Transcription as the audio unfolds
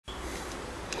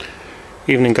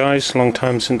Evening guys, long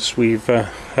time since we've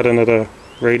had another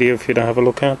radio for you to have a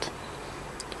look at.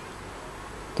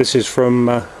 This is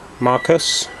from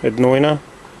Marcus at Noina.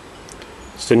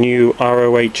 It's the new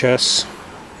ROHS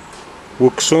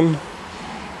Wouxun,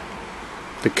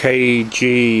 the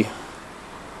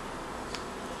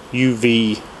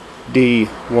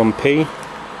KG-UVD1P.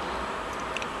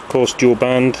 Of course dual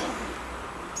band,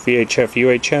 VHF,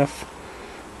 UHF.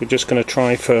 We're just going to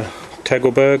try for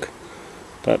Tegelberg.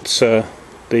 That's the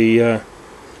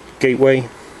gateway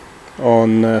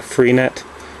on Freenet.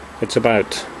 It's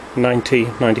about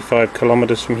 90-95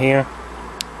 kilometers from here.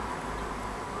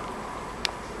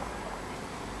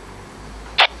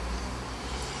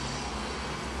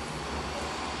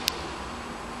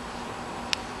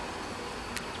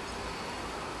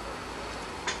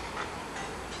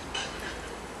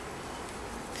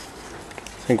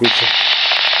 I think we can.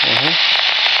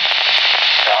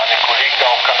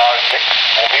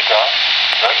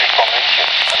 Nördlich von München,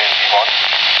 an den Simon,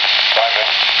 Simon.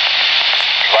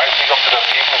 Ich weiß nicht, ob du das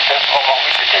eben im Testraum noch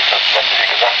mitgekriegt hast. Ich hatte dir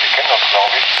gesagt, wir kennen das,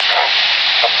 glaube ich.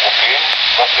 Das Problem,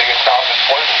 was wir jetzt haben, ist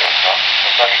folgendes. Ne?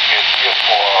 Das sage ich dir jetzt hier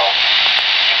vor,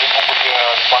 wir sind ungefähr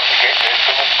 20 Gateways,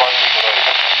 25 oder ich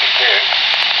habe es nicht gezählt.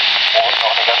 Und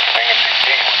noch eine ganze Menge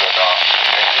PC-User da.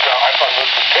 Wenn du da einfach nur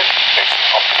zu testen,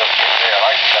 ob du das Gateway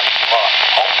erreichen kannst, mal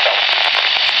aufklappen,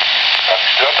 dann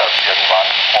stört das irgendwann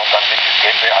und dann wird das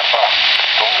Gateway einfach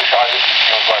stumm geschaltet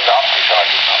bzw.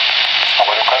 abgeschaltet. Ne?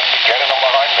 Aber du kannst dich gerne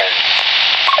nochmal reinmelden.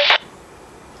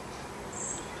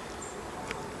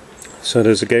 So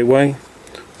there's a gateway. I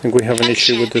think we have an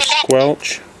issue with the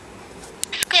squelch.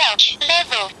 Squelch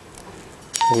level.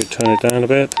 We turn it down a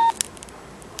bit.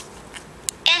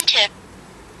 Enter.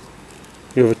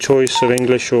 You have a choice of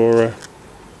English or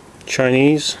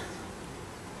Chinese.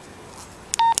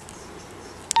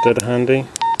 Dead handy.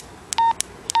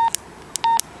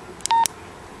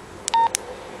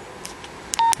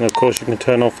 And of course you can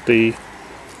turn off the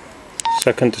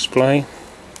second display.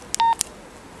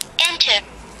 Enter.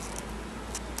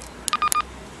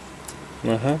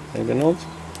 Maybe not.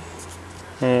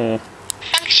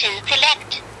 Function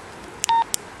select.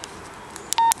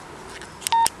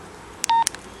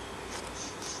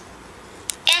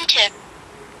 Enter.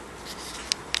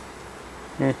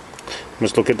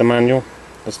 Must look at the manual.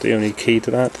 That's the only key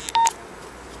to that.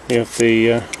 You have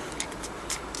the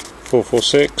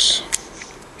 446.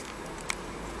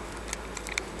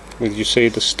 As you see,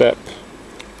 the step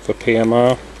for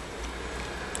PMR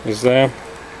is there.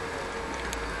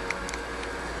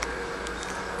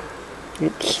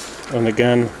 Oops. And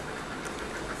again,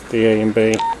 the A and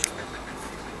B.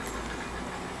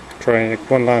 Try it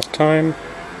one last time.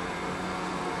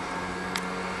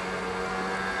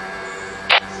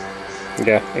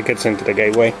 Yeah, it gets into the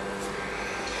gateway.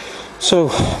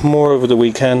 So, more over the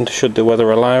weekend, should the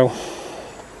weather allow.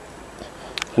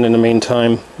 And in the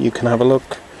meantime, you can have a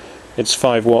look. It's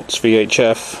 5 watts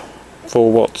VHF,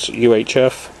 4 watts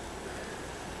UHF.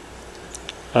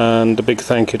 And a big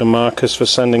thank you to Marcus for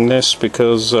sending this,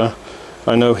 because I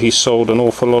know he sold an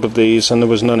awful lot of these and there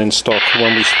was none in stock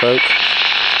when we spoke.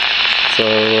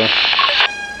 So,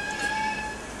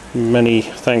 many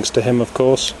thanks to him, of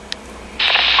course.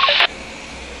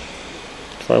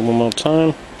 Try one more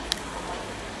time.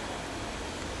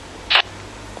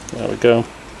 There we go.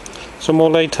 Some more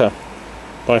later.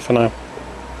 Bye for now.